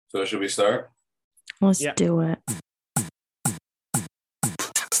So should we start? Let's do it.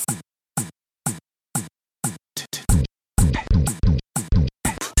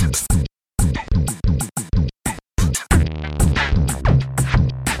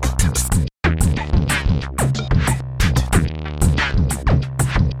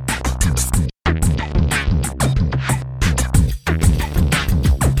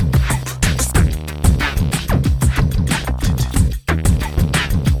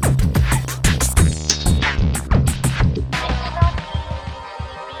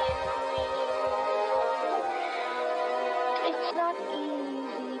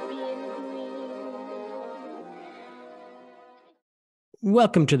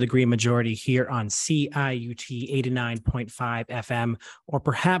 Welcome to the Green Majority here on CIUT 89.5 FM, or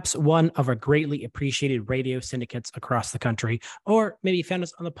perhaps one of our greatly appreciated radio syndicates across the country, or maybe you found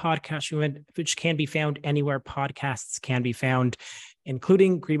us on the podcast event, which can be found anywhere podcasts can be found,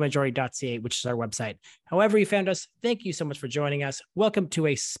 including greenmajority.ca, which is our website. However you found us, thank you so much for joining us. Welcome to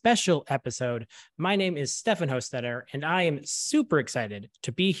a special episode. My name is Stefan Hostetter, and I am super excited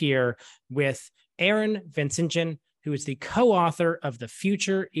to be here with Aaron Vincentian, who is the co-author of The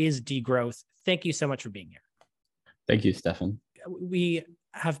Future is Degrowth. Thank you so much for being here. Thank you, Stefan. We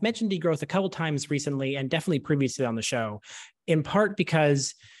have mentioned degrowth a couple times recently and definitely previously on the show, in part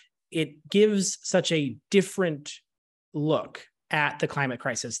because it gives such a different look at the climate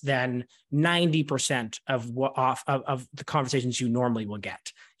crisis than 90% of the conversations you normally will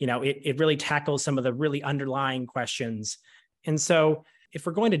get. You know, it really tackles some of the really underlying questions. And so if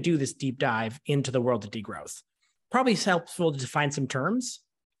we're going to do this deep dive into the world of degrowth, probably it's helpful to define some terms,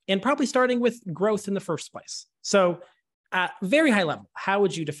 and probably starting with growth in the first place. So very high level, how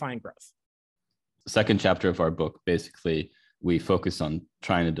would you define growth? The second chapter of our book, basically, we focus on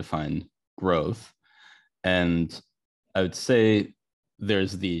trying to define growth. And I would say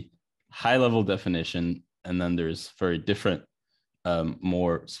there's the high level definition, and then there's very different,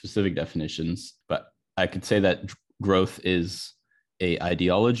 more specific definitions. But I could say that growth is an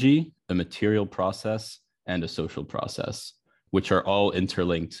ideology, a material process, and a social process, which are all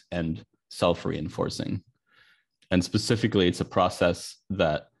interlinked and self-reinforcing. And specifically, it's a process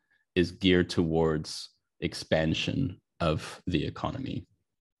that is geared towards expansion of the economy.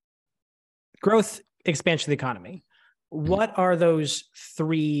 Growth, expansion of the economy. What are those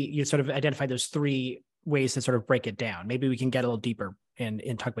three, you sort of identify those three ways to sort of break it down? Maybe we can get a little deeper and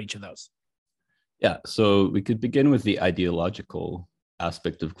talk about each of those. Yeah, so we could begin with the ideological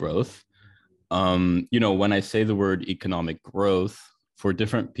aspect of growth. When I say the word economic growth, for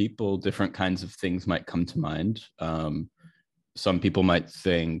different people, different kinds of things might come to mind. Some people might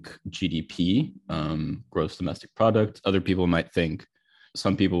think GDP, gross domestic product. Other people might think,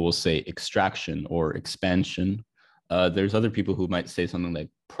 some people will say extraction or expansion. There's other people who might say something like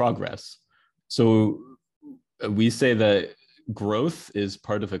progress. So we say that growth is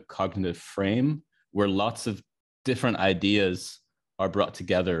part of a cognitive frame where lots of different ideas are brought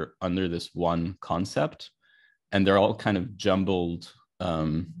together under this one concept, and they're all kind of jumbled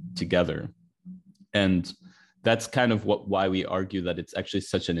together. And that's kind of why we argue that it's actually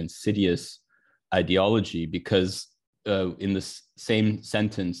such an insidious ideology, because in the same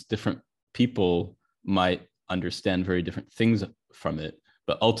sentence, different people might understand very different things from it,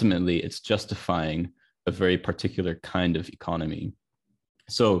 but ultimately it's justifying a very particular kind of economy.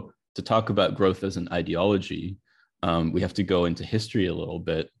 So to talk about growth as an ideology, we have to go into history a little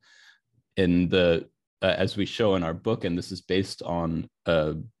bit. As we show in our book, and this is based on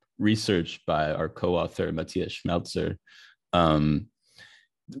research by our co-author Matthias Schmelzer,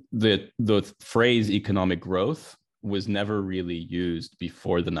 the phrase economic growth was never really used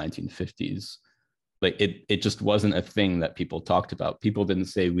before the 1950s. Like it just wasn't a thing that people talked about. People didn't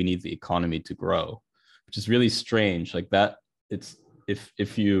say we need the economy to grow, which is really strange. Like that, it's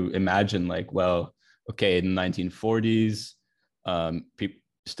if you imagine like, well, okay, in the 1940s, people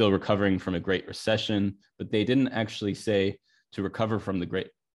still recovering from a Great Recession, but they didn't actually say to recover from the Great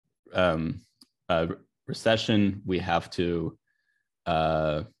Recession, we have to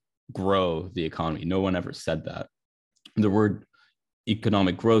grow the economy. No one ever said that. The word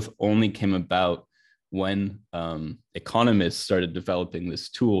economic growth only came about when economists started developing this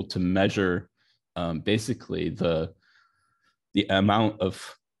tool to measure basically the amount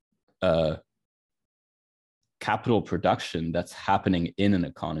of capital production that's happening in an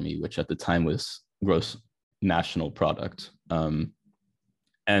economy, which at the time was gross national product.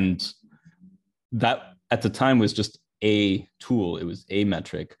 And that at the time was just a tool, it was a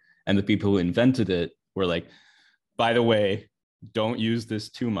metric. And the people who invented it were like, by the way, don't use this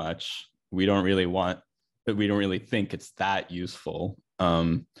too much. We don't really think it's that useful.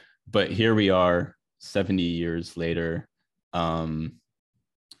 But here we are 70 years later, and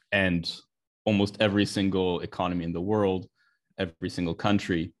almost every single economy in the world, every single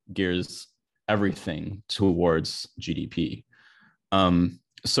country gears everything towards GDP.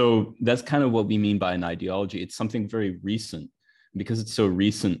 So that's kind of what we mean by an ideology. It's something very recent. Because it's so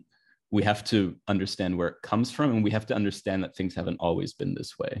recent, we have to understand where it comes from, and we have to understand that things haven't always been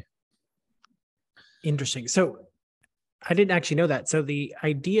this way. Interesting. So I didn't actually know that. So the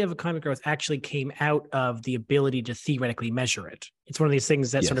idea of economic growth actually came out of the ability to theoretically measure it. It's one of these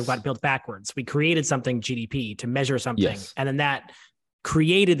things that sort of got built backwards. We created something, GDP, to measure something. And then that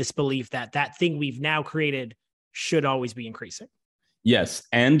created this belief that that thing we've now created should always be increasing. Yes.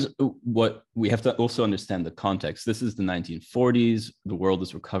 And what we have to also understand the context. This is the 1940s. The world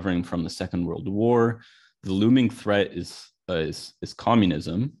is recovering from the Second World War. The looming threat is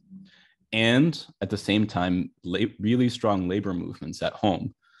communism. And at the same time, really strong labor movements at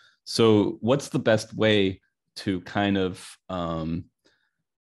home. So what's the best way to kind of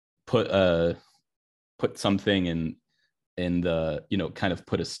put something in the, kind of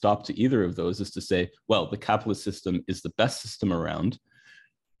put a stop to either of those, is to say, well, the capitalist system is the best system around.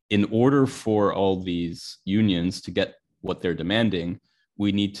 In order for all these unions to get what they're demanding,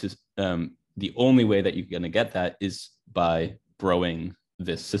 we need to, the only way that you're going to get that is by growing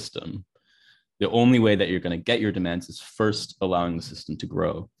this system. The only way that you're going to get your demands is first allowing the system to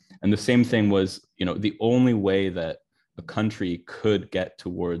grow. And the same thing was, the only way that a country could get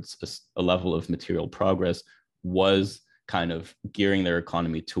towards a level of material progress was kind of gearing their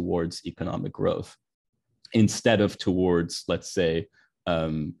economy towards economic growth, instead of towards, let's say,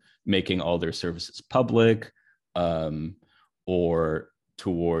 making all their services public, or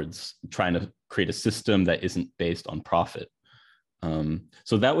towards trying to create a system that isn't based on profit.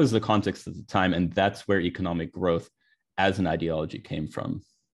 So that was the context at the time, and that's where economic growth as an ideology came from.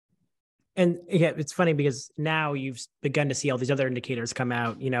 And yeah, it's funny because now you've begun to see all these other indicators come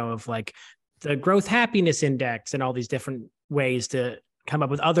out, of like the growth happiness index and all these different ways to come up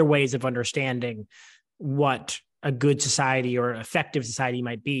with other ways of understanding what a good society or effective society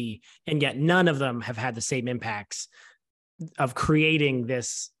might be. And yet none of them have had the same impacts of creating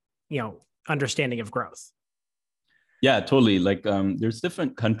this, understanding of growth. Yeah, totally. Like there's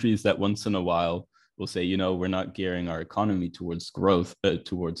different countries that once in a while will say, we're not gearing our economy towards growth,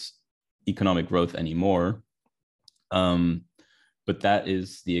 towards economic growth anymore. But that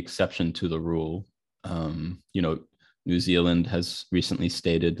is the exception to the rule. New Zealand has recently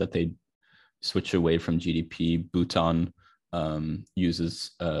stated that they switch away from GDP. Bhutan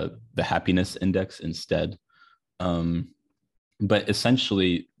uses the happiness index instead. But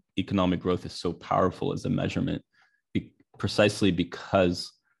essentially, economic growth is so powerful as a measurement precisely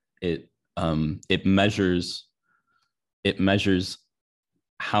because it measures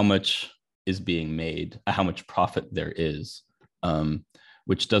how much is being made, how much profit there is,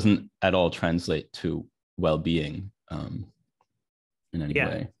 which doesn't at all translate to well-being in any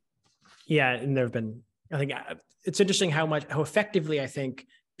way. Yeah, and there have been, I think it's interesting how effectively I think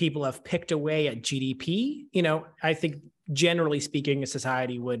people have picked away at GDP. I think generally speaking, a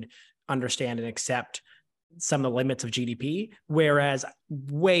society would understand and accept some of the limits of GDP, whereas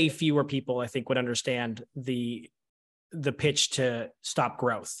way fewer people, I think, would understand the pitch to stop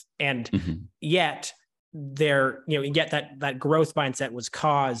growth. And yet yet that growth mindset was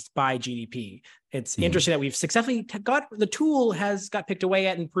caused by GDP. It's interesting that we've successfully got the tool has got picked away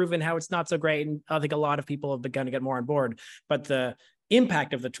at and proven how it's not so great. And I think a lot of people have begun to get more on board, but the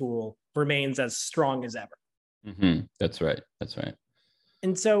impact of the tool remains as strong as ever. That's right. That's right.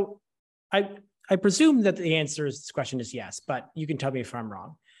 And so I presume that the answer to this question is yes, but you can tell me if I'm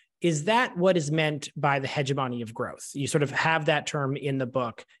wrong. Is that what is meant by the hegemony of growth? You sort of have that term in the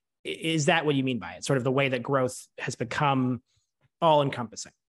book. Is that what you mean by it? Sort of the way that growth has become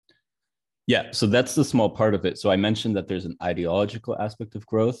all-encompassing? Yeah, so that's the small part of it. So I mentioned that there's an ideological aspect of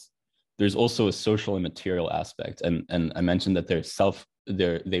growth. There's also a social and material aspect. And I mentioned that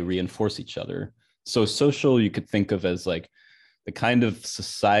they reinforce each other. So social, you could think of as like the kind of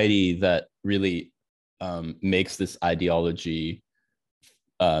society that really makes this ideology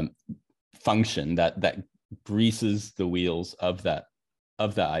function, that greases the wheels of that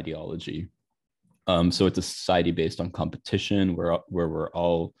ideology. So it's a society based on competition, where we're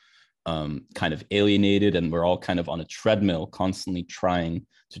all kind of alienated, and we're all kind of on a treadmill, constantly trying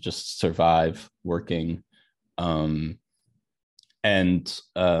to just survive, working.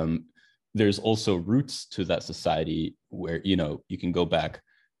 There's also roots to that society where, you can go back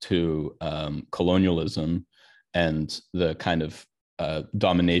to colonialism and the kind of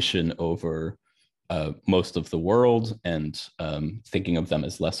domination over most of the world, and thinking of them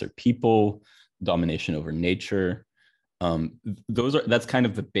as lesser people, domination over nature. That's kind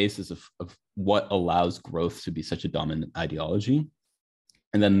of the basis of what allows growth to be such a dominant ideology.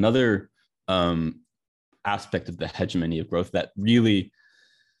 And then another aspect of the hegemony of growth that really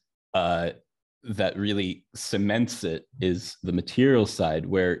cements it is the material side,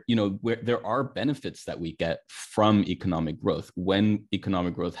 where there are benefits that we get from economic growth. When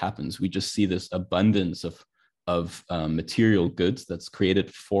economic growth happens, we just see this abundance of material goods that's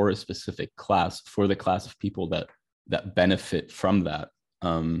created for a specific class, for the class of people that benefit from that.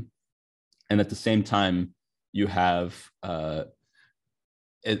 And at the same time, you have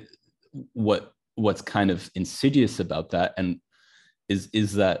what's kind of insidious about that, and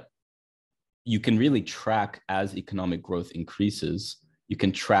is that you can really track, as economic growth increases, you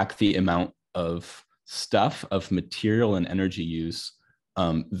can track the amount of stuff, of material and energy use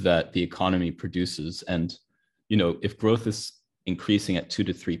that the economy produces. And if growth is increasing at 2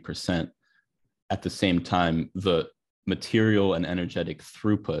 to 3%, at the same time, the material and energetic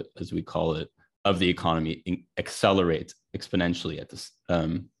throughput, as we call it, of the economy accelerates exponentially at this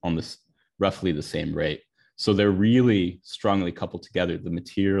on this roughly the same rate. So they're really strongly coupled together, the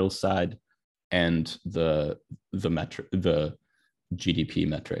material side and the GDP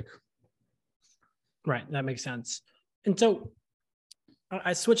metric. Right, that makes sense. And so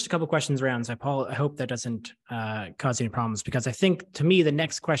I switched a couple of questions around. So Paul, I hope that doesn't cause any problems, because I think, to me, the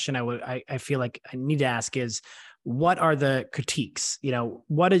next question I feel like I need to ask is, what are the critiques?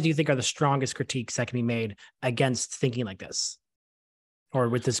 What do you think are the strongest critiques that can be made against thinking like this, or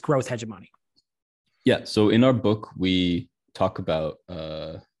with this growth hegemony? Yeah. So in our book, we talk about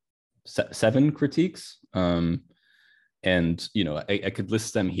 7 critiques. And, I could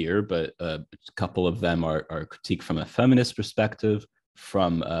list them here, but a couple of them are critique from a feminist perspective,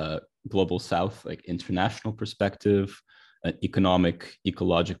 from a global South, like international perspective, an economic,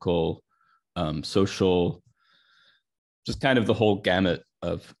 ecological, social, just kind of the whole gamut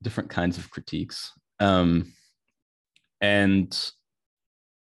of different kinds of critiques. I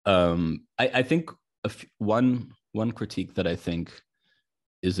think one critique that I think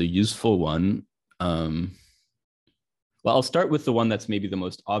is a useful one. Well, I'll start with the one that's maybe the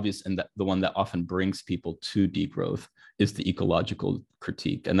most obvious, and the one that often brings people to degrowth is the ecological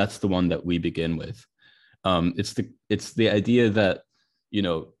critique, and that's the one that we begin with. It's the idea that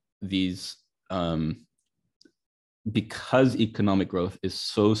these because economic growth is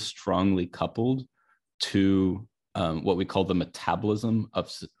so strongly coupled to what we call the metabolism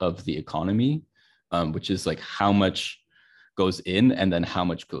of the economy, which is like how much goes in and then how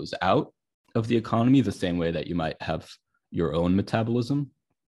much goes out of the economy, the same way that you might have your own metabolism,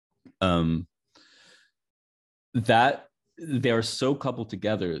 that they are so coupled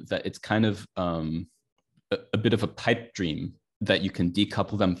together that it's kind of a bit of a pipe dream that you can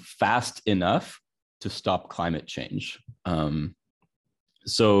decouple them fast enough to stop climate change.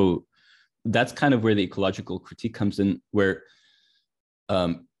 So that's kind of where the ecological critique comes in, where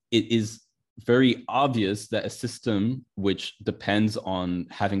it is very obvious that a system which depends on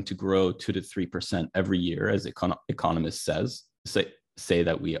having to grow 2 to 3% every year, as economists say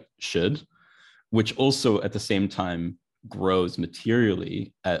that we should, which also at the same time grows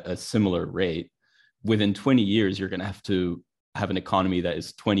materially at a similar rate, within 20 years, you're going to have an economy that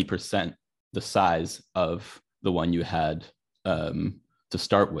is 20% the size of the one you had to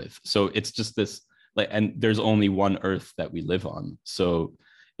start with. So it's just this, and there's only one Earth that we live on. So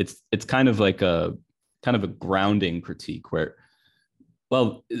it's kind of like a grounding critique where,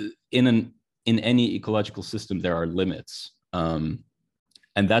 well, in any ecological system, there are limits. And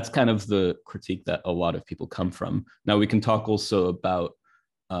that's kind of the critique that a lot of people come from. Now, we can talk also about,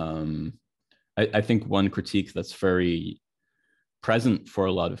 I think one critique that's very present for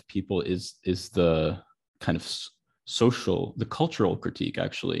a lot of people is the kind of the cultural critique,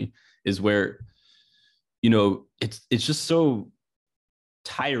 actually, is where, it's just so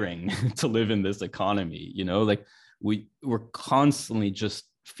tiring to live in this economy, like we're constantly just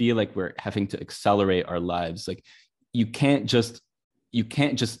feel like we're having to accelerate our lives. Like you can't just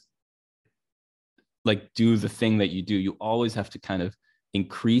like do the thing that you do. You always have to kind of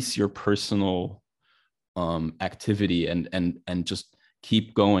increase your personal activity and just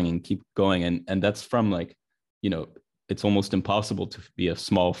keep going and that's from like, it's almost impossible to be a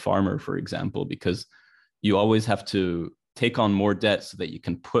small farmer, for example, because you always have to take on more debt so that you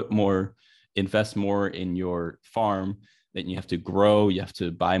can invest more in your farm. Then you have to grow, you have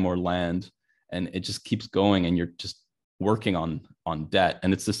to buy more land, and it just keeps going, and you're just working on debt.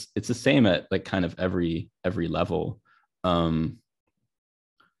 And it's the same at like kind of every level.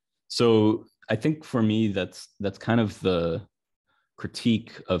 So I think for me, that's kind of the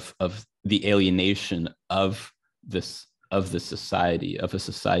critique of the alienation of this of the society, of a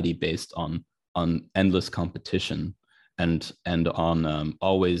society based on endless competition and on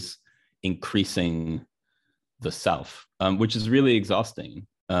always increasing the self, which is really exhausting.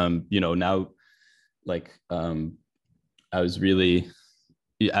 Now, like, I was really,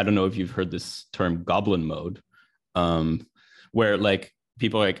 I don't know if you've heard this term goblin mode, where like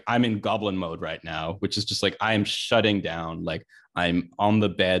people are like, I'm in goblin mode right now, which is just like, I am shutting down. Like I'm on the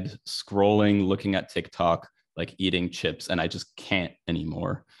bed, scrolling, looking at TikTok, like eating chips, and I just can't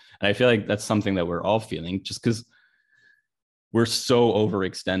anymore. And I feel like that's something that we're all feeling just because we're so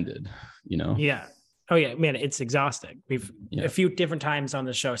overextended, you know? Yeah. Oh yeah, man, it's exhausting. We've a few different times on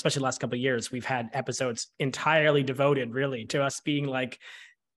the show, especially the last couple of years, we've had episodes entirely devoted really to us being like,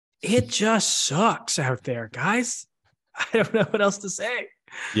 it just sucks out there, guys. I don't know what else to say.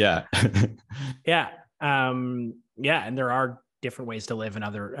 Yeah. Yeah. Yeah. And there are different ways to live and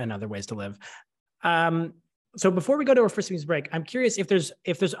other ways to live. So before we go to our first music break, I'm curious if there's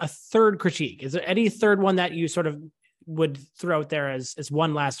a third critique. Is there any third one that you sort of would throw out there as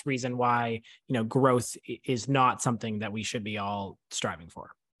one last reason why, growth is not something that we should be all striving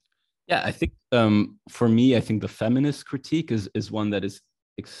for? Yeah, I think for me, I think the feminist critique is one that is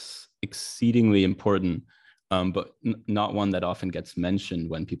exceedingly important, but not one that often gets mentioned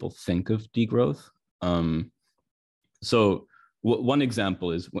when people think of degrowth. So one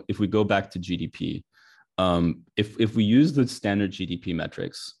example is if we go back to GDP, if we use the standard GDP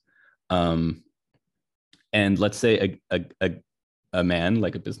metrics, and let's say a man,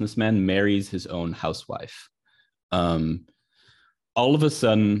 like a businessman, marries his own housewife, all of a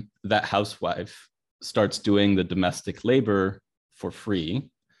sudden that housewife starts doing the domestic labor for free,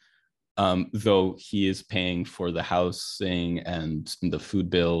 though he is paying for the housing and the food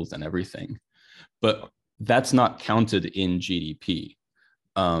bills and everything. But that's not counted in GDP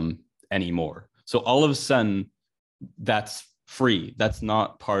anymore. So all of a sudden, that's free. That's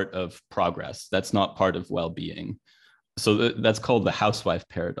not part of progress. That's not part of well-being. So that's called the housewife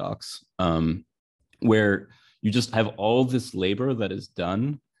paradox, where you just have all this labor that is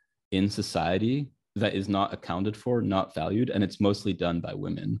done in society that is not accounted for, not valued, and it's mostly done by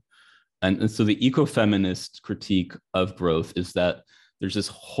women. And so the ecofeminist critique of growth is that there's this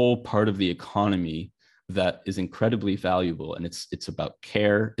whole part of the economy that is incredibly valuable, and it's about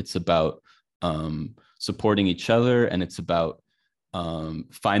care, it's about supporting each other, and it's about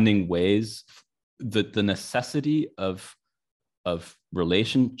finding ways, the necessity of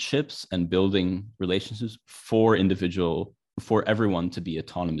relationships and building relationships for everyone to be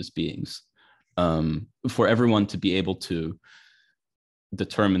autonomous beings, for everyone to be able to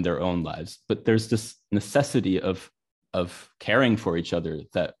determine their own lives. But there's this necessity of caring for each other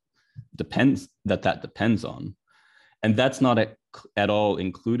that depends on, and that's not at all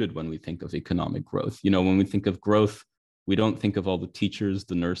included when we think of economic growth. When we think of growth, we don't think of all the teachers,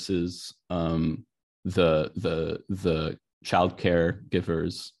 the nurses, the childcare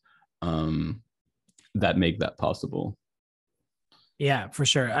givers that make that possible. Yeah, for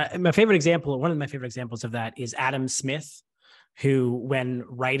sure. One of my favorite examples of that is Adam Smith, who, when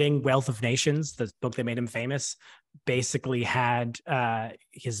writing Wealth of Nations, the book that made him famous, basically had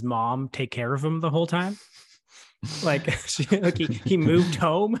his mom take care of him the whole time. Like, he moved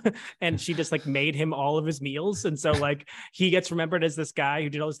home and she just like made him all of his meals. And so like he gets remembered as this guy who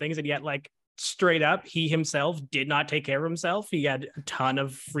did all those things, and yet like straight up, he himself did not take care of himself. He had a ton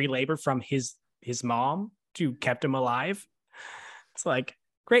of free labor from his mom to kept him alive. It's like,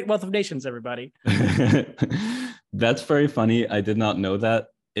 great Wealth of Nations, everybody. That's very funny. I did not know that.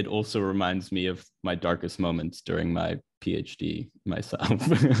 It also reminds me of my darkest moments during my PhD myself.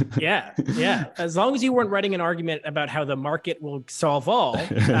 Yeah. As long as you weren't writing an argument about how the market will solve all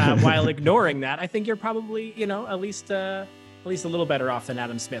while ignoring that, I think you're probably, at least a little better off than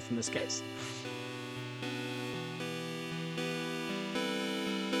Adam Smith in this case.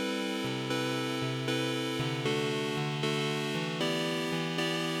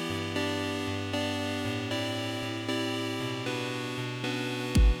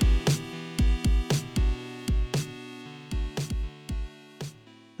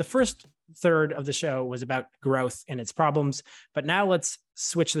 The first third of the show was about growth and its problems, but now let's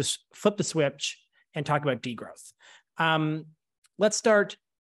flip the switch and talk about degrowth. Let's start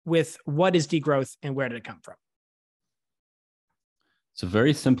with, what is degrowth and where did it come from? So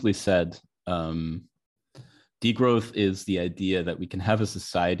very simply said, degrowth is the idea that we can have a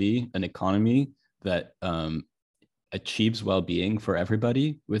society, an economy that achieves well-being for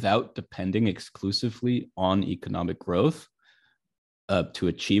everybody without depending exclusively on economic growth. to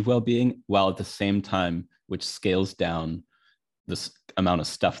achieve well-being, while at the same time, which scales down this amount of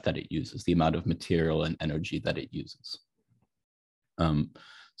stuff that it uses, the amount of material and energy that it uses.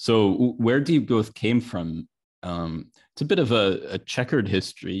 So where degrowth came from, it's a bit of a checkered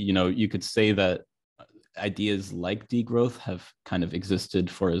history. You know, you could say that ideas like degrowth have kind of existed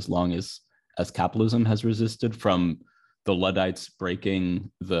for as long as capitalism has resisted, from the Luddites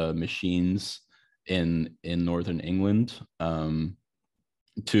breaking the machines in northern England,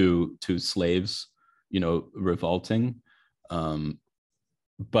 to slaves, you know, revolting.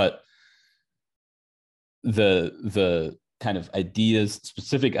 But the kind of ideas,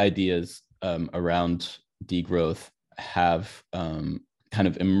 specific ideas around degrowth have kind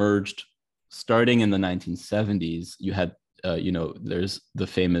of emerged starting in the 1970s. You had, you know, there's the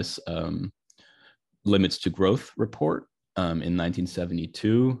famous Limits to Growth report in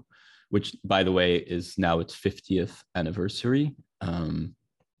 1972, which, by the way, is now its 50th anniversary.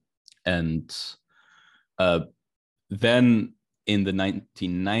 And then in the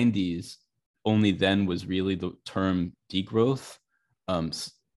 1990s, only then was really the term degrowth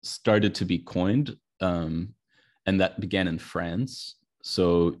started to be coined, and that began in France.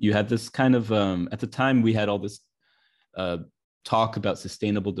 So you had this kind of, at the time we had all this talk about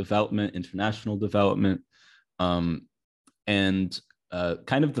sustainable development, international development, and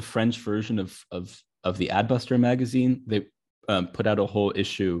kind of the French version of the Adbuster magazine. They put out a whole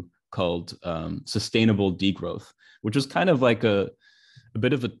issue called Sustainable Degrowth, which was kind of like a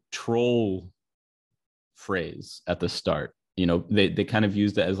bit of a troll phrase at the start. You know, they kind of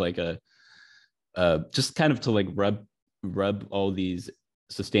used it as like a just kind of to like rub all these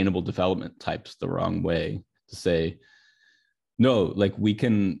sustainable development types the wrong way, to say, no, like we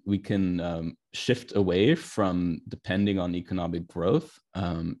can shift away from depending on economic growth,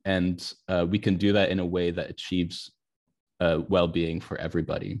 and we can do that in a way that achieves well-being for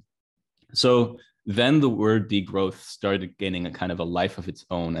everybody. So then the word degrowth started gaining a kind of a life of its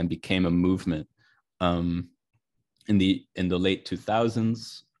own and became a movement. In the late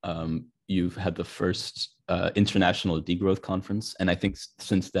 2000s, you've had the first international degrowth conference, and I think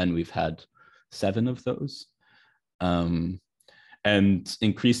since then we've had 7 of those. And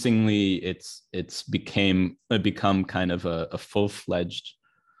increasingly, it's become kind of a full-fledged,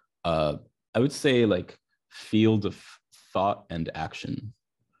 I would say, like, field of thought and action.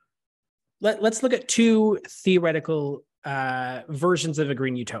 Let's look at 2 theoretical versions of a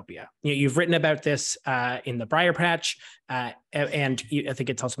green utopia. You've written about this in the Briar Patch, and I think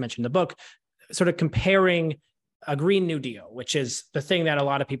it's also mentioned in the book, sort of comparing a Green New Deal, which is the thing that a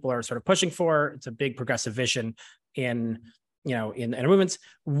lot of people are sort of pushing for. It's a big progressive vision in movements,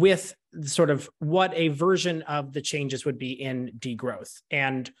 with sort of what a version of the changes would be in degrowth,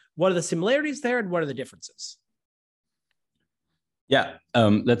 and what are the similarities there and what are the differences? Yeah,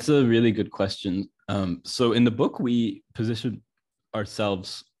 that's a really good question. So in the book, we position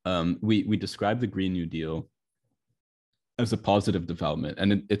ourselves, we describe the Green New Deal as a positive development.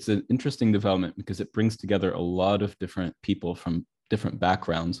 And it's an interesting development because it brings together a lot of different people from different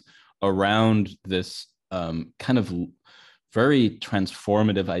backgrounds around this kind of very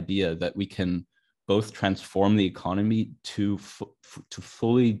transformative idea that we can both transform the economy to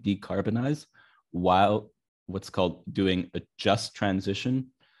fully decarbonize, while what's called doing a just transition,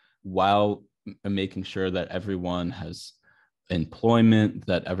 while making sure that everyone has employment,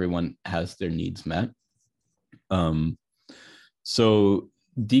 that everyone has their needs met. So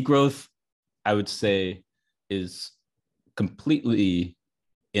degrowth, I would say, is completely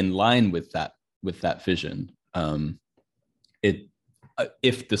in line with that vision,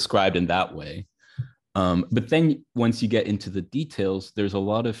 if described in that way. But then once you get into the details, there's a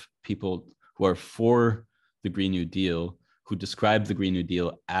lot of people who are for the Green New Deal who describe the Green New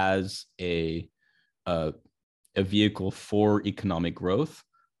Deal as a vehicle for economic growth,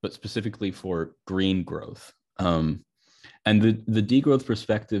 but specifically for green growth. And the degrowth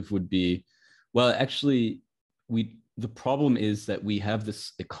perspective would be, well, actually, the problem is that we have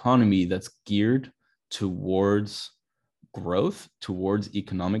this economy that's geared towards growth, towards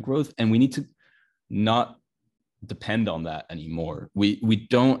economic growth, and we need to not depend on that anymore. We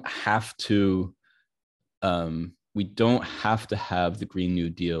don't have to have the Green New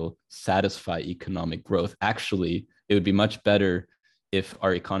Deal satisfy economic growth. Actually, it would be much better if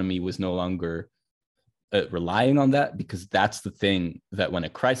our economy was no longer relying on that, because that's the thing that, when a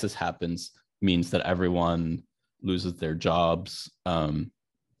crisis happens, means that everyone loses their jobs.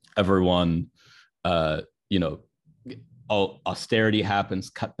 Everyone, all austerity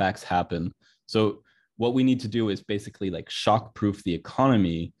happens, cutbacks happen. So what we need to do is basically like shock-proof the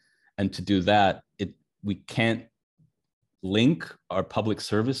economy, and to do that, we can't link our public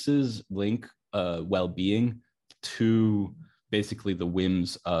services, link well-being to basically the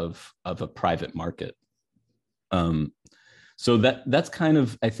whims of a private market. So that's kind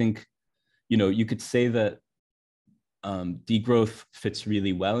of, I think, you could say that degrowth fits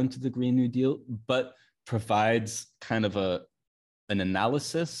really well into the Green New Deal, but provides kind of an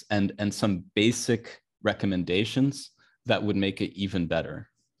analysis and some basic recommendations that would make it even better.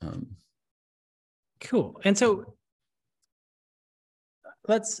 Cool. And so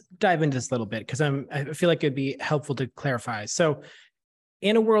let's dive into this a little bit, because I feel like it'd be helpful to clarify. So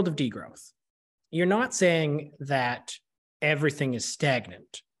in a world of degrowth, you're not saying that everything is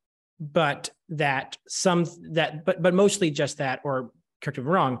stagnant, but but mostly just that, or correct me if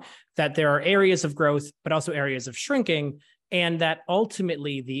I'm wrong, that there are areas of growth, but also areas of shrinking, and that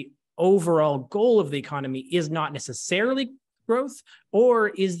ultimately the overall goal of the economy is not necessarily growth, or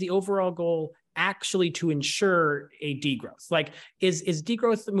is the overall goal actually to ensure a degrowth? Like, is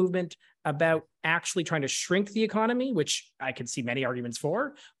degrowth the movement about actually trying to shrink the economy, which I can see many arguments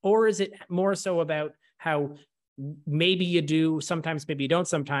for, or is it more so about how maybe you do sometimes, maybe you don't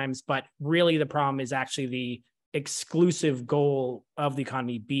sometimes, but really the problem is actually the exclusive goal of the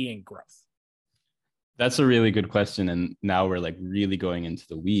economy being growth? That's a really good question. And now we're like really going into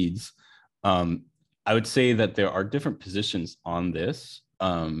the weeds. I would say that there are different positions on this.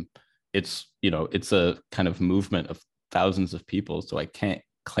 It's a kind of movement of thousands of people, so I can't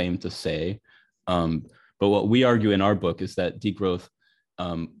claim to say. But what we argue in our book is that degrowth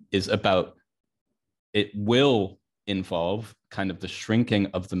is about, it will involve kind of the shrinking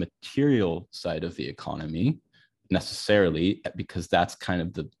of the material side of the economy necessarily, because that's kind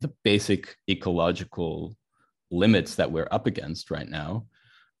of the basic ecological limits that we're up against right now.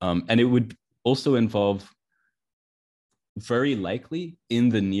 And it would also involve, very likely in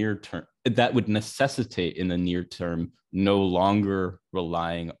the near term, that would necessitate in the near term no longer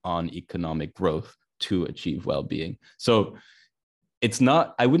relying on economic growth to achieve well-being. So it's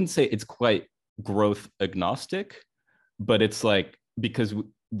not, I wouldn't say it's quite growth agnostic, but it's like, because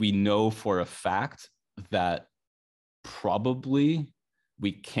we know for a fact that probably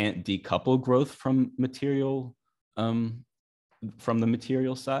we can't decouple growth from material, from the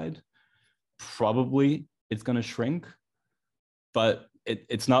material side. Probably it's going to shrink, but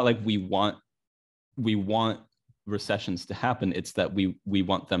it's not like we want recessions to happen. It's that we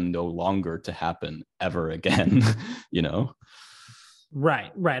want them no longer to happen ever again.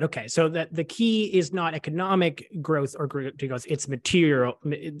 Right. Okay. So that the key is not economic growth or growth, it's material,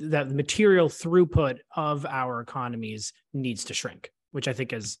 that the material throughput of our economies needs to shrink, which I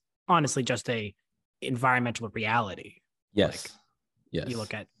think is honestly just a environmental reality. Yes. Like, yes. You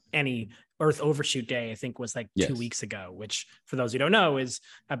look at any Earth Overshoot Day, I think was like yes. 2 weeks ago, which for those who don't know is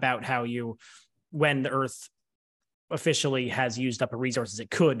about how when the Earth officially has used up the resources it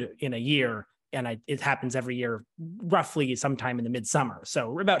could in a year, and it happens every year, roughly sometime in the midsummer.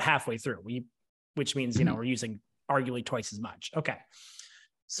 So we're about halfway through, which means, we're using arguably twice as much. Okay.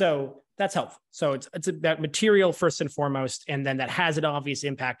 So that's helpful. So it's about material first and foremost, and then that has an obvious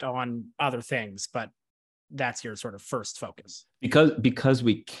impact on other things, but that's your sort of first focus. Because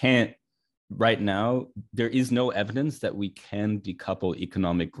we can't, right now, there is no evidence that we can decouple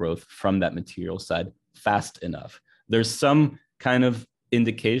economic growth from that material side fast enough. There's some kind of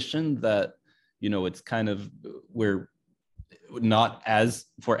indication that, it's kind of, we're not as,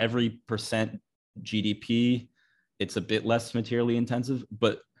 for every percent GDP, it's a bit less materially intensive,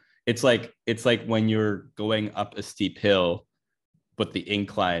 but it's like when you're going up a steep hill, but the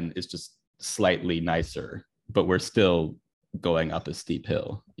incline is just slightly nicer, but we're still going up a steep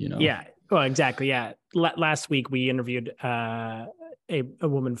hill, Yeah, well, exactly. Yeah. Last week we interviewed a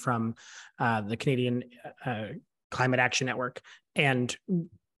woman from the Canadian Climate Action Network, and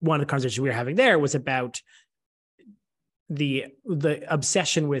one of the conversations we were having there was about the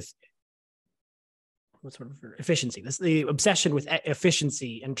obsession with what sort of efficiency. The obsession with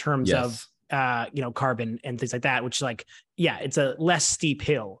efficiency in terms of carbon and things like that, which it's a less steep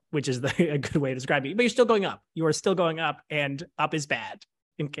hill, which is a good way to describe it. But you're still going up. You are still going up, and up is bad.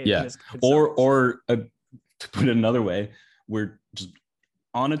 Or to put it another way, we're just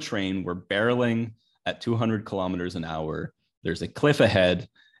on a train. We're barreling at 200 kilometers an hour. There's a cliff ahead,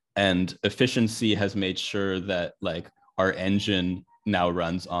 and efficiency has made sure that our engine now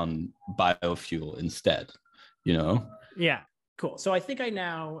runs on biofuel instead. Yeah. Cool. So I think I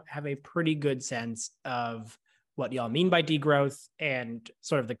now have a pretty good sense of what y'all mean by degrowth and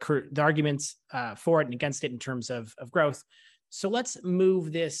sort of the arguments for it and against it in terms of growth. So let's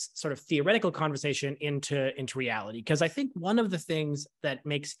move this sort of theoretical conversation into reality, because I think one of the things that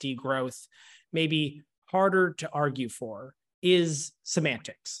makes degrowth maybe harder to argue for is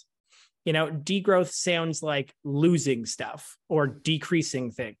semantics. Degrowth sounds like losing stuff or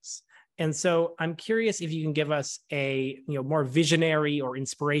decreasing things. And so I'm curious if you can give us a more visionary or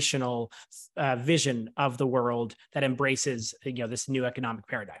inspirational vision of the world that embraces this new economic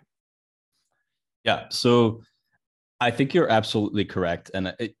paradigm. Yeah, so I think you're absolutely correct.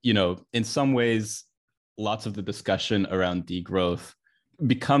 And, in some ways, lots of the discussion around degrowth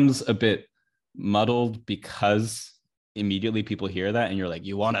becomes a bit muddled because immediately people hear that and you're like,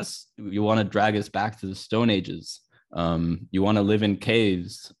 you want to drag us back to the Stone Ages. You want to live in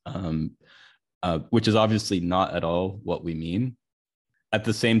caves, which is obviously not at all what we mean. At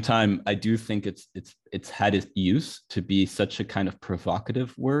the same time, I do think it's had its use to be such a kind of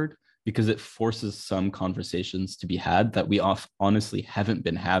provocative word, because it forces some conversations to be had that we honestly haven't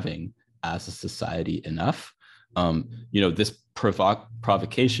been having as a society enough. This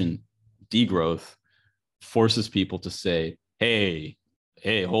provocation, degrowth, forces people to say, hey,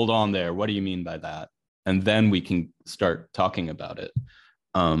 hold on there. What do you mean by that? And then we can start talking about it.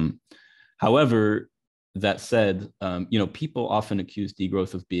 However, that said, people often accuse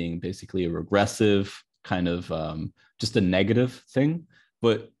degrowth of being basically a regressive kind of just a negative thing.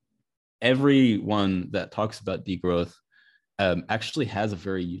 But everyone that talks about degrowth actually has a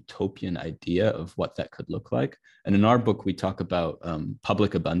very utopian idea of what that could look like. And in our book, we talk about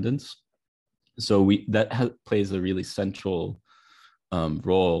public abundance. So plays a really central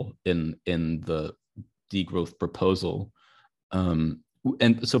role in the degrowth proposal.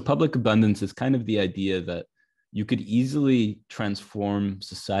 And so public abundance is kind of the idea that you could easily transform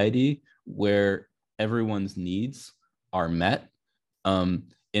society where everyone's needs are met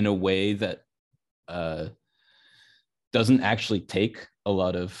in a way that doesn't actually take a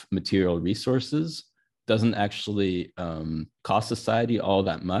lot of material resources, doesn't actually cost society all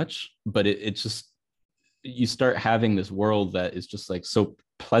that much, but it's just, you start having this world that is just like so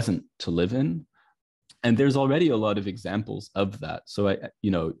pleasant to live in. And there's already a lot of examples of that. So I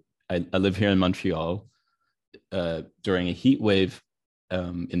live here in Montreal. During a heat wave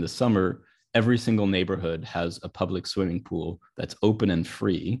in the summer, every single neighborhood has a public swimming pool that's open and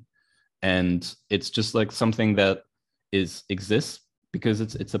free. And it's just like something that exists because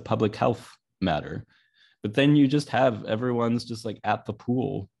it's a public health matter. But then you just have everyone's just like at the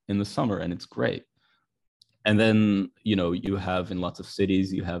pool in the summer, and it's great. And then, you have in lots of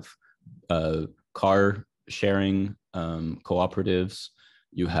cities, you have car sharing cooperatives,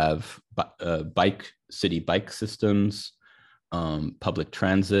 you have city bike systems, public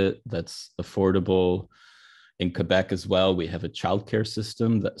transit that's affordable. In Quebec as well, we have a childcare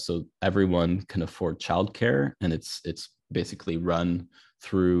system so everyone can afford childcare, and it's basically run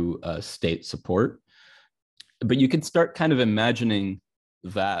through state support. But you can start kind of imagining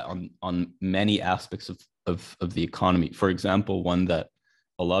that on many aspects of the economy. For example, one that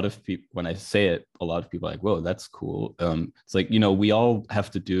a lot of people, when I say it, a lot of people are like, whoa, that's cool. It's like, we all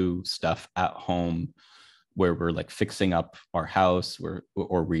have to do stuff at home where we're like fixing up our house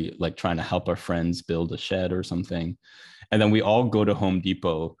or we like trying to help our friends build a shed or something. And then we all go to Home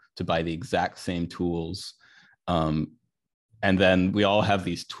Depot to buy the exact same tools. And then we all have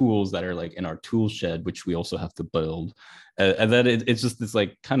these tools that are like in our tool shed, which we also have to build. And then it's just this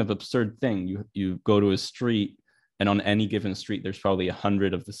like kind of absurd thing. You go to a street, and on any given street, there's probably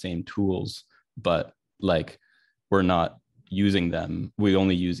 100 of the same tools, but like we're not using them. We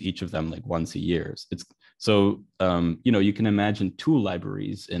only use each of them like once a year. So you can imagine tool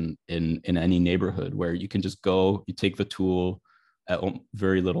libraries in any neighborhood where you can just go, you take the tool at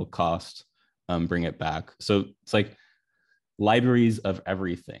very little cost, bring it back. So it's like libraries of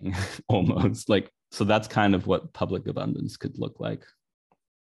everything almost. Like, so that's kind of what public abundance could look like.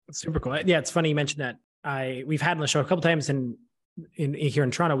 Super cool. Yeah, it's funny you mentioned that. We've had on the show a couple times in here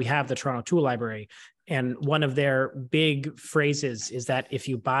in Toronto. We have the Toronto Tool Library, and one of their big phrases is that if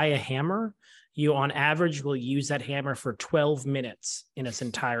you buy a hammer, you on average will use that hammer for 12 minutes in its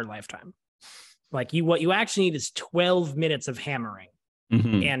entire lifetime. Like what you actually need is 12 minutes of hammering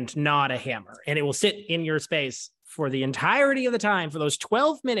and not a hammer, and it will sit in your space for the entirety of the time for those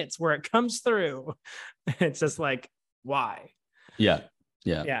 12 minutes where it comes through. It's just like, why? Yeah.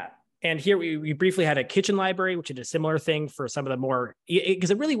 And here we briefly had a kitchen library, which did a similar thing for some of the more,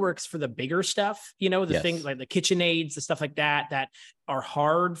 because it really works for the bigger stuff, things like the KitchenAids, the stuff like that are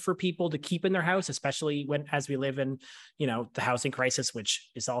hard for people to keep in their house, especially as we live in, the housing crisis, which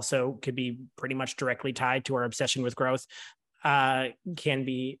is also could be pretty much directly tied to our obsession with growth,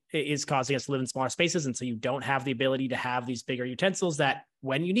 is causing us to live in smaller spaces. And so you don't have the ability to have these bigger utensils that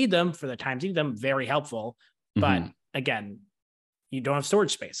when you need them for the times you need them, very helpful. But again, you don't have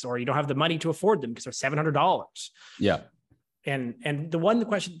storage space, or you don't have the money to afford them because they're $700. Yeah. And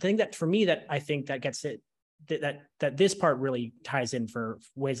the thing that for me that I think that gets it, that this part really ties in for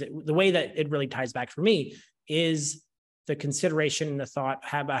ways the way that it really ties back for me is the consideration and the thought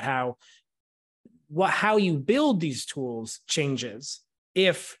about how you build these tools changes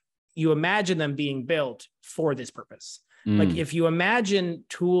if you imagine them being built for this purpose. Like if you imagine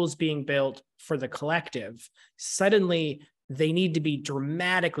tools being built for the collective, suddenly they need to be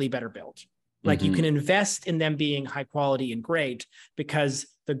dramatically better built. Like you can invest in them being high quality and great, because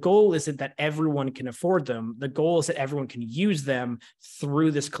the goal isn't that everyone can afford them. The goal is that everyone can use them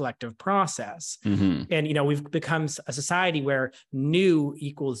through this collective process. And, we've become a society where new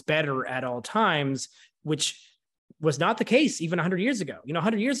equals better at all times, which was not the case even 100 years ago.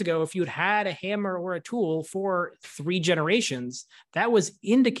 100 years ago, if you had a hammer or a tool for 3 generations, that was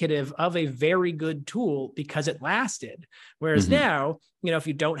indicative of a very good tool because it lasted. Whereas now, if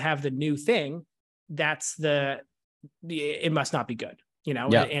you don't have the new thing, it must not be good,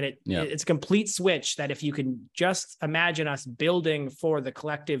 and it's a complete switch that if you can just imagine us building for the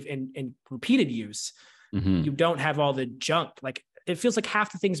collective and repeated use, you don't have all the junk. Like it feels like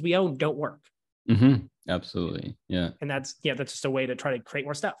half the things we own don't work. Absolutely. Yeah. And that's just a way to try to create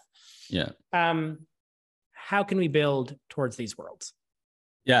more stuff. Yeah. How can we build towards these worlds?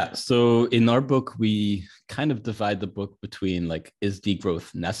 Yeah. So in our book, we kind of divide the book between like, is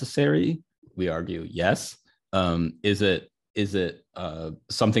degrowth necessary? We argue yes. Is it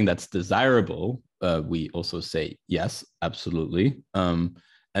something that's desirable? We also say yes, absolutely. And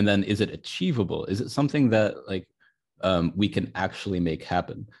then is it achievable? Is it something that like we can actually make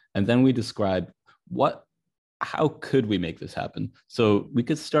happen? And then we describe how could we make this happen? So we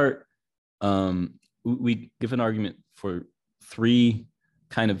could start, we give an argument for 3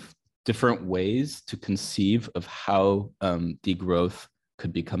 kind of different ways to conceive of how degrowth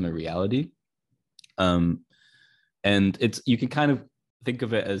could become a reality. And you can kind of think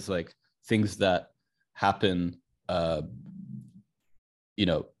of it as like things that happen,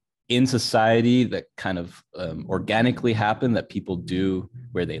 in society that kind of organically happen, that people do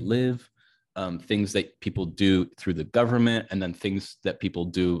where they live, things that people do through the government, and then things that people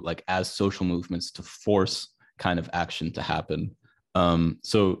do like as social movements to force kind of action to happen.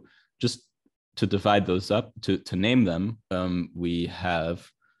 So just to divide those up, to name them, we have,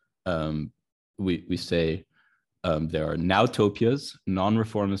 we say there are nowtopias,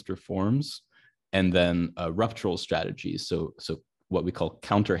 non-reformist reforms, and then ruptural strategies. So what we call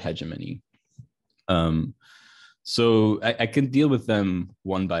counter-hegemony. So I can deal with them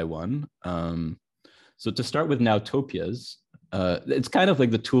one by one. So to start with nowtopias, it's kind of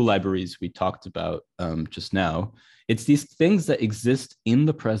like the tool libraries we talked about just now. It's these things that exist in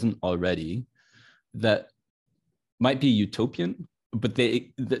the present already that might be utopian, but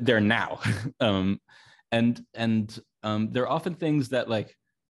they're now. And they're often things that like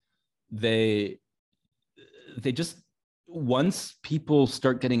they just, once people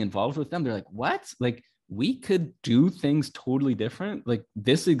start getting involved with them, they're like, what? Like we could do things totally different. Like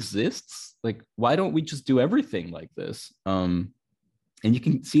this exists. Like, why don't we just do everything like this? And you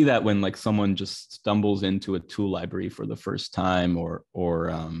can see that when like someone just stumbles into a tool library for the first time, or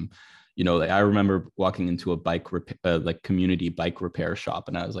like I remember walking into a like community bike repair shop,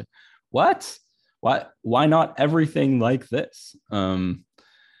 and I was like, what? Why not everything like this? And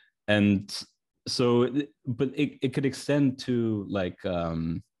so, but it could extend to like,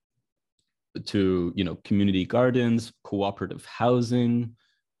 community gardens, cooperative housing,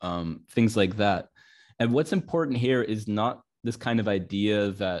 things like that. And what's important here is not this kind of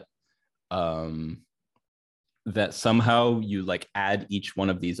idea that that somehow you like add each one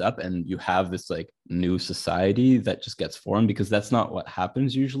of these up and you have this like new society that just gets formed, because that's not what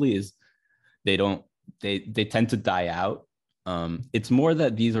happens usually. Is they tend to die out. It's more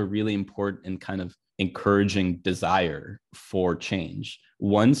that these are really important in kind of encouraging desire for change.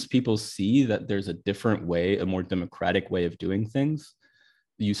 Once people see that there's a different way, a more democratic way of doing things,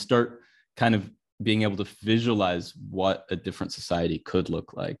 you start kind of being able to visualize what a different society could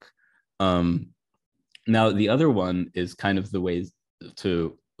look like. Now, the other one is kind of the ways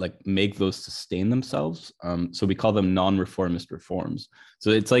to like make those sustain themselves. So we call them non-reformist reforms.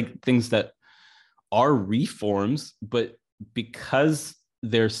 So it's like things that are reforms, but because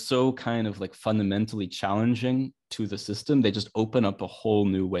they're so kind of like fundamentally challenging to the system, they just open up a whole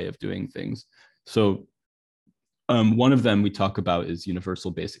new way of doing things. So one of them we talk about is universal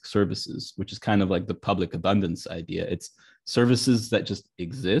basic services, which is kind of like the public abundance idea. It's services that just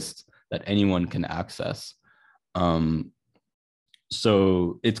exist that anyone can access.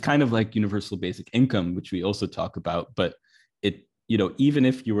 So it's kind of like universal basic income, which we also talk about, but it even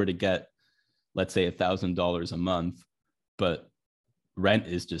if you were to get, let's say, $1,000 a month, but rent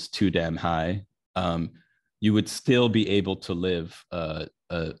is just too damn high, you would still be able to live a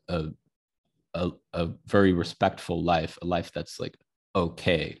very respectful life, a life that's like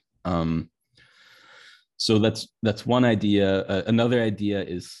okay. So that's one idea. Another idea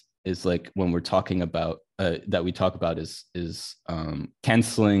is like when we're talking about that we talk about is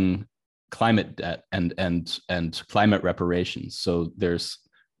canceling climate debt and climate reparations. So there's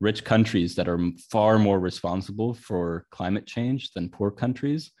rich countries that are far more responsible for climate change than poor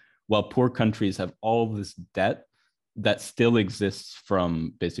countries, while poor countries have all this debt that still exists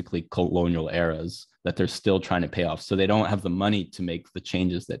from basically colonial eras that they're still trying to pay off. So they don't have the money to make the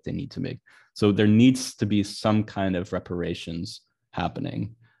changes that they need to make. So there needs to be some kind of reparations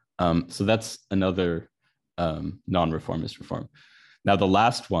happening. So that's another non-reformist reform. Now, the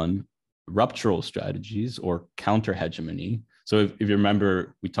last one, ruptural strategies or counter-hegemony. So if you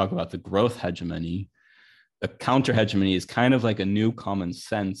remember, we talk about the growth hegemony. A counter-hegemony is kind of like a new common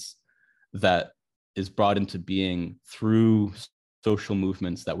sense that is brought into being through social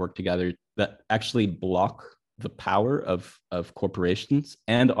movements that work together that actually block the power of corporations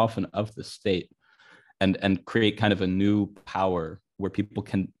and often of the state, and create kind of a new power where people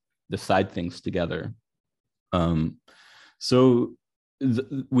can decide things together. So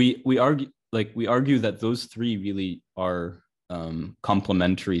we argue that those three really are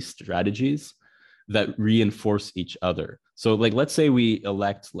complementary strategies that reinforce each other. So like, let's say we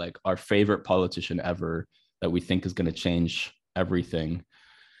elect like our favorite politician ever that we think is going to change everything.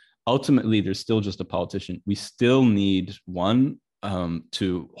 Ultimately, there's still just a politician. We still need one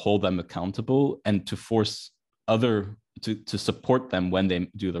to hold them accountable and to force to support them when they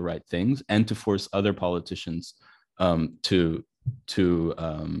do the right things, and to force other politicians to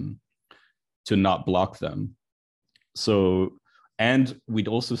not block them. So, and we'd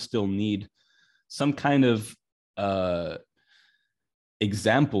also still need some kind of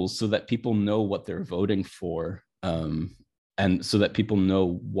examples so that people know what they're voting for, and so that people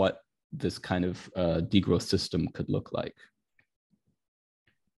know what this kind of degrowth system could look like.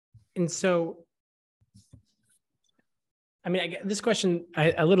 And so, I mean, this question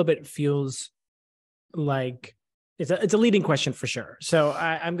a little bit feels like it's a leading question for sure. So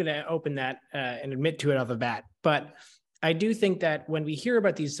I'm going to open that and admit to it off the bat. But I do think that when we hear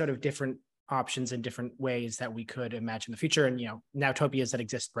about these sort of different options and different ways that we could imagine the future, and now utopias that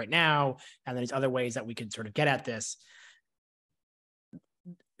exist right now, and then these other ways that we could sort of get at this,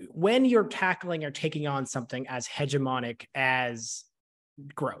 when you're tackling or taking on something as hegemonic as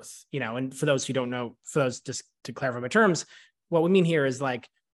growth, and for those who don't know, for those, just to clarify my terms, what we mean here is like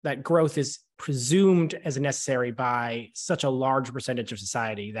that growth is presumed as necessary by such a large percentage of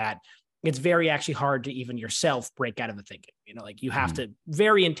society that it's very actually hard to even yourself break out of the thinking. Like you have to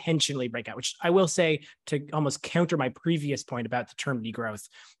very intentionally break out, which I will say, to almost counter my previous point about the term degrowth,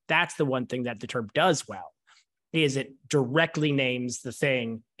 that's the one thing that the term does well, is it directly names the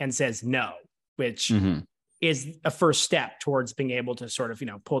thing and says no, which is a first step towards being able to sort of,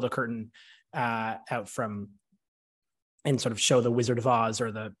 pull the curtain out from and sort of show the Wizard of Oz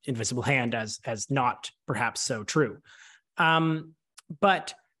or the invisible hand as not perhaps so true.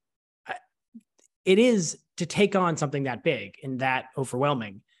 But it is, to take on something that big and that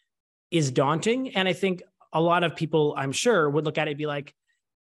overwhelming is daunting. And I think a lot of people, I'm sure, would look at it and be like,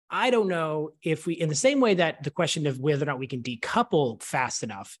 I don't know if we, in the same way that the question of whether or not we can decouple fast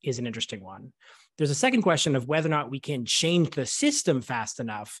enough is an interesting one. There's a second question of whether or not we can change the system fast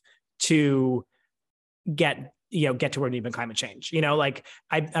enough to get toward even climate change. Like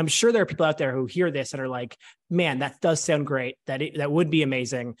I'm sure there are people out there who hear this and are like, man, that does sound great. That would be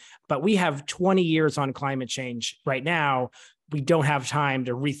amazing. But we have 20 years on climate change right now. We don't have time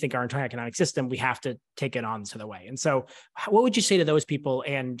to rethink our entire economic system. We have to take it on to the way. And so what would you say to those people?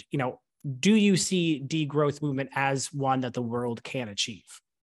 And, do you see degrowth movement as one that the world can achieve?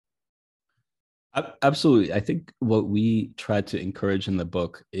 Absolutely. I think what we try to encourage in the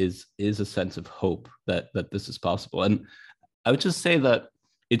book is a sense of hope that this is possible. And I would just say that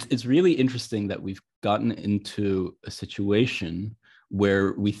it's really interesting that we've gotten into a situation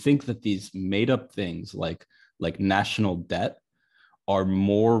where we think that these made up things like national debt are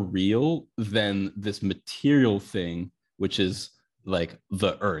more real than this material thing, which is like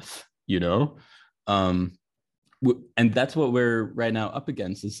the earth, and that's what we're right now up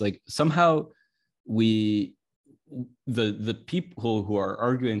against. Is like somehow the people who are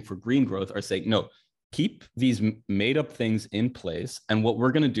arguing for green growth are saying, no, keep these made up things in place. And what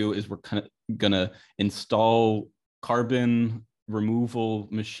we're going to do is we're kind of going to install carbon removal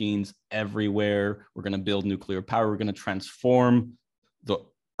machines everywhere. We're going to build nuclear power. We're going to transform the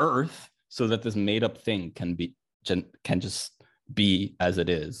earth so that this made up thing can just be as it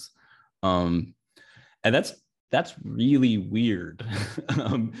is. And that's really weird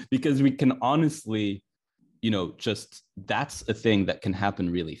because we can honestly, just that's a thing that can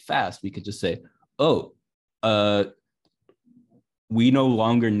happen really fast. We could just say, oh, we no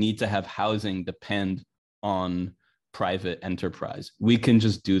longer need to have housing depend on private enterprise. We can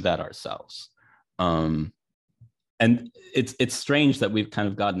just do that ourselves. And it's strange that we've kind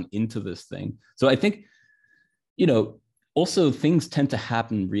of gotten into this thing. So I think, also things tend to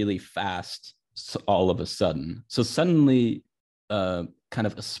happen really fast all of a sudden. So suddenly kind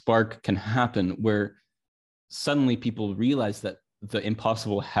of a spark can happen where suddenly people realize that the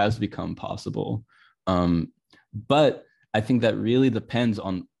impossible has become possible. But I think that really depends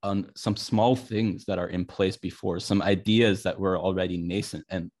on some small things that are in place before, some ideas that were already nascent.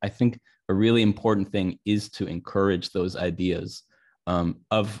 And I think a really important thing is to encourage those ideas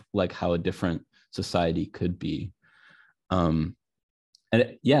of like how a different society could be. And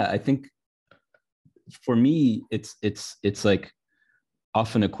yeah, I think for me, it's like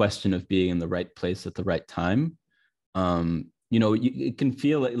often a question of being in the right place at the right time. It can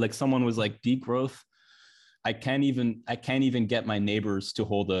feel like someone was like, degrowth, I can't even get my neighbors to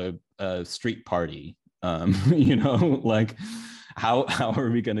hold a street party. Like how are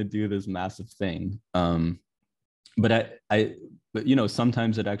we going to do this massive thing? But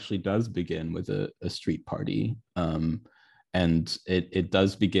sometimes it actually does begin with a street party. And it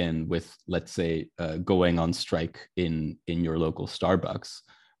does begin with, let's say, going on strike in your local Starbucks.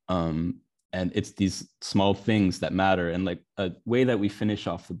 And it's these small things that matter. And like a way that we finish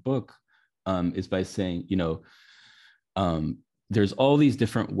off the book is by saying, there's all these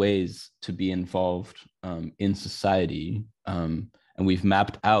different ways to be involved in society. And we've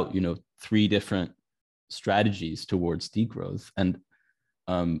mapped out, 3 different strategies towards degrowth. And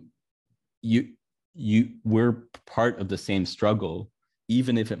we're part of the same struggle,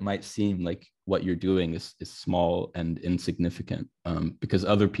 even if it might seem like what you're doing is small and insignificant, because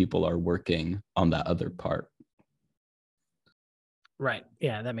other people are working on that other part. Right.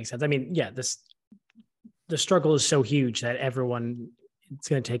 Yeah, that makes sense. I mean, yeah, the struggle is so huge that it's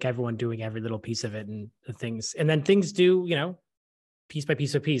going to take everyone doing every little piece of it, and then things do, piece by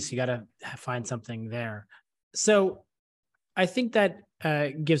piece of piece, you got to find something there. So I think that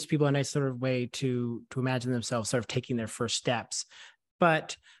gives people a nice sort of way to imagine themselves sort of taking their first steps.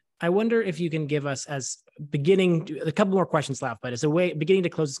 But I wonder if you can give us, as beginning, a couple more questions left, but as a way beginning to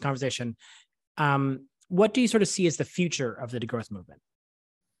close this conversation, what do you sort of see as the future of the degrowth movement?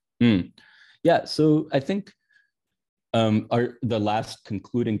 Yeah, so I think the last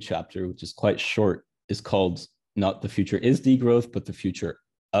concluding chapter, which is quite short, is called not the future is degrowth, but the future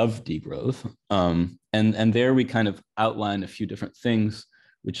of degrowth. And there we kind of outline a few different things,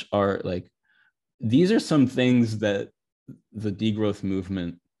 which are like, these are some things that the degrowth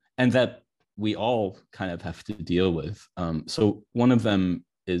movement and that we all kind of have to deal with. So one of them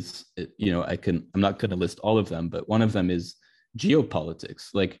is, I'm not going to list all of them, but one of them is geopolitics.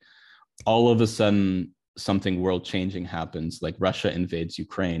 Like all of a sudden, something world changing happens, like Russia invades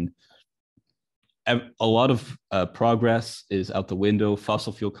Ukraine. A lot of progress is out the window.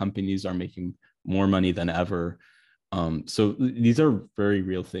 Fossil fuel companies are making more money than ever. So these are very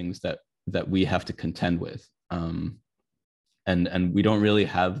real things that we have to contend with. And we don't really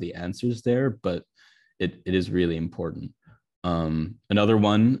have the answers there, but it is really important. Another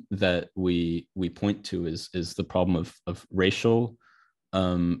one that we point to is the problem of racial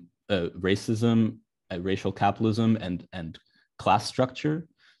racism, racial capitalism, and class structure.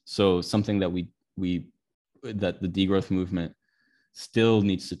 So something that that the degrowth movement still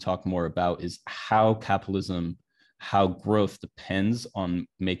needs to talk more about is how growth depends on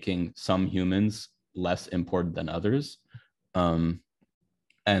making some humans less important than others. And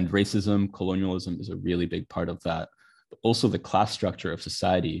racism, colonialism is a really big part of that. But also the class structure of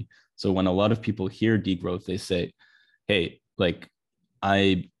society. So when a lot of people hear degrowth, they say, hey, like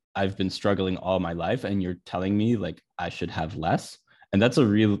I've been struggling all my life and you're telling me like I should have less. And that's a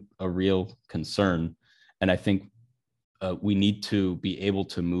real concern. And I think we need to be able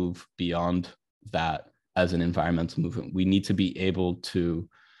to move beyond that as an environmental movement. We need to be able to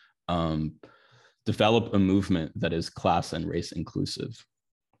develop a movement that is class and race inclusive.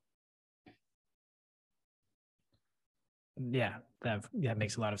 Yeah, that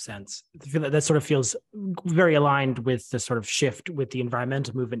makes a lot of sense. That sort of feels very aligned with the sort of shift with the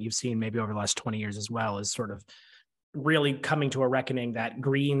environmental movement you've seen maybe over the last 20 years as well, is sort of really coming to a reckoning that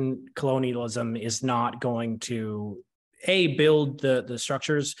green colonialism is not going to build the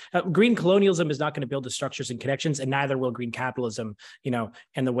structures. Green colonialism is not going to build the structures and connections, and neither will green capitalism,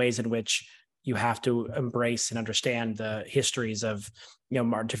 and the ways in which you have to embrace and understand the histories of,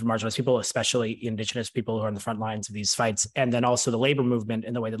 different marginalized people, especially indigenous people who are on the front lines of these fights. And then also the labor movement,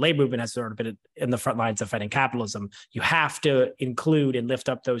 and the way the labor movement has sort of been in the front lines of fighting capitalism. You have to include and lift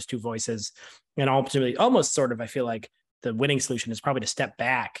up those two voices. And ultimately, almost sort of, I feel like the winning solution is probably to step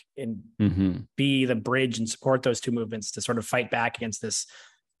back and be the bridge and support those two movements to sort of fight back against this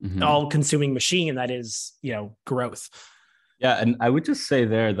all-consuming machine that is, growth. Yeah, and I would just say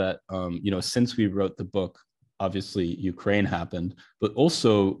there that, since we wrote the book, obviously Ukraine happened, but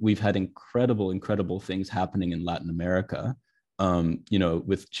also we've had incredible things happening in Latin America.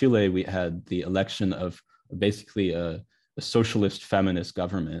 With Chile, we had the election of basically a socialist feminist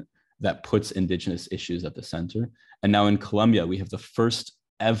government that puts indigenous issues at the center. And now in Colombia, we have the first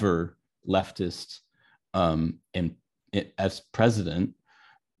ever leftist as president,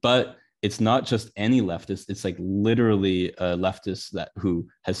 but it's not just any leftist. It's like literally a leftist who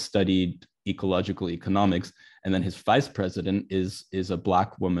has studied ecological economics. And then his vice president is a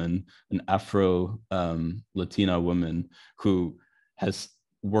Black woman, an Afro Latina woman who has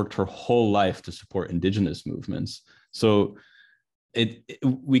worked her whole life to support indigenous movements. So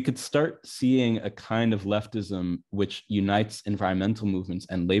we could start seeing a kind of leftism which unites environmental movements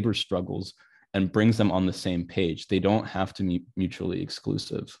and labor struggles and brings them on the same page. They don't have to be mutually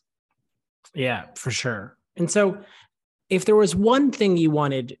exclusive. Yeah, for sure. And so if there was one thing you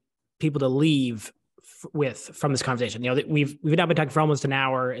wanted people to leave from this conversation, that we've now been talking for almost an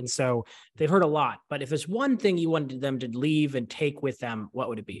hour, and so they've heard a lot, but if there's one thing you wanted them to leave and take with them, what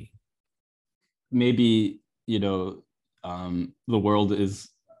would it be? Maybe, the world is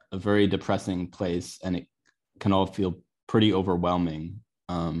a very depressing place and it can all feel pretty overwhelming.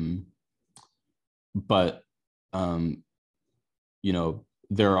 But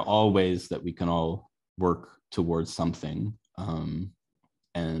there are all ways that we can all work towards something, and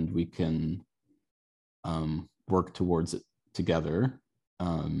we can work towards it together.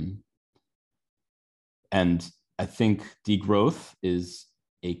 And I think degrowth is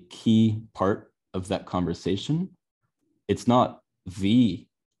a key part of that conversation. It's not the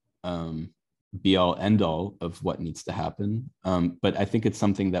be all end all of what needs to happen, but I think it's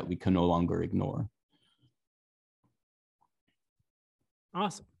something that we can no longer ignore.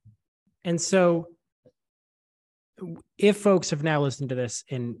 Awesome. And so if folks have now listened to this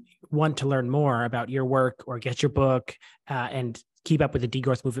and want to learn more about your work or get your book and keep up with the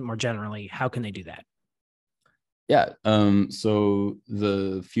degrowth movement more generally, how can they do that? Yeah, so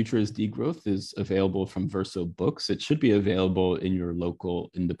The Future is Degrowth is available from Verso Books. It should be available in your local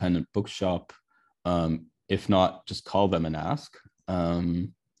independent bookshop. If not, just call them and ask. You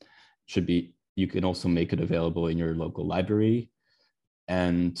can also make it available in your local library.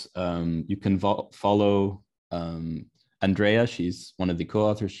 And you can follow Andrea. She's one of the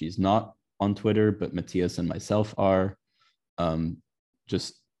co-authors. She's not on Twitter, but Matthias and myself are. I'm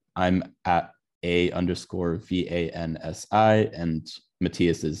at _VANSI, and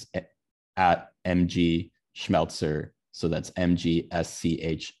Matthias is at MG Schmelzer. So that's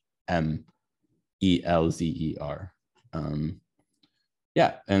MGSCHMELZER.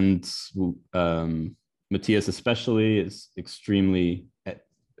 And Matthias especially is extremely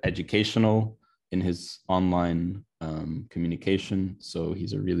educational in his online communication. So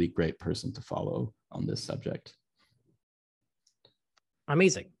he's a really great person to follow on this subject.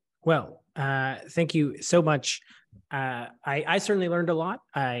 Amazing. Well, thank you so much. I certainly learned a lot.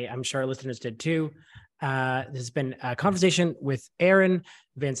 I'm sure our listeners did too. This has been a conversation with Aaron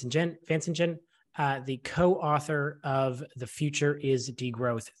Vansingen, the co-author of The Future is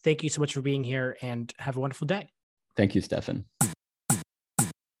Degrowth. Thank you so much for being here and have a wonderful day. Thank you, Stefan.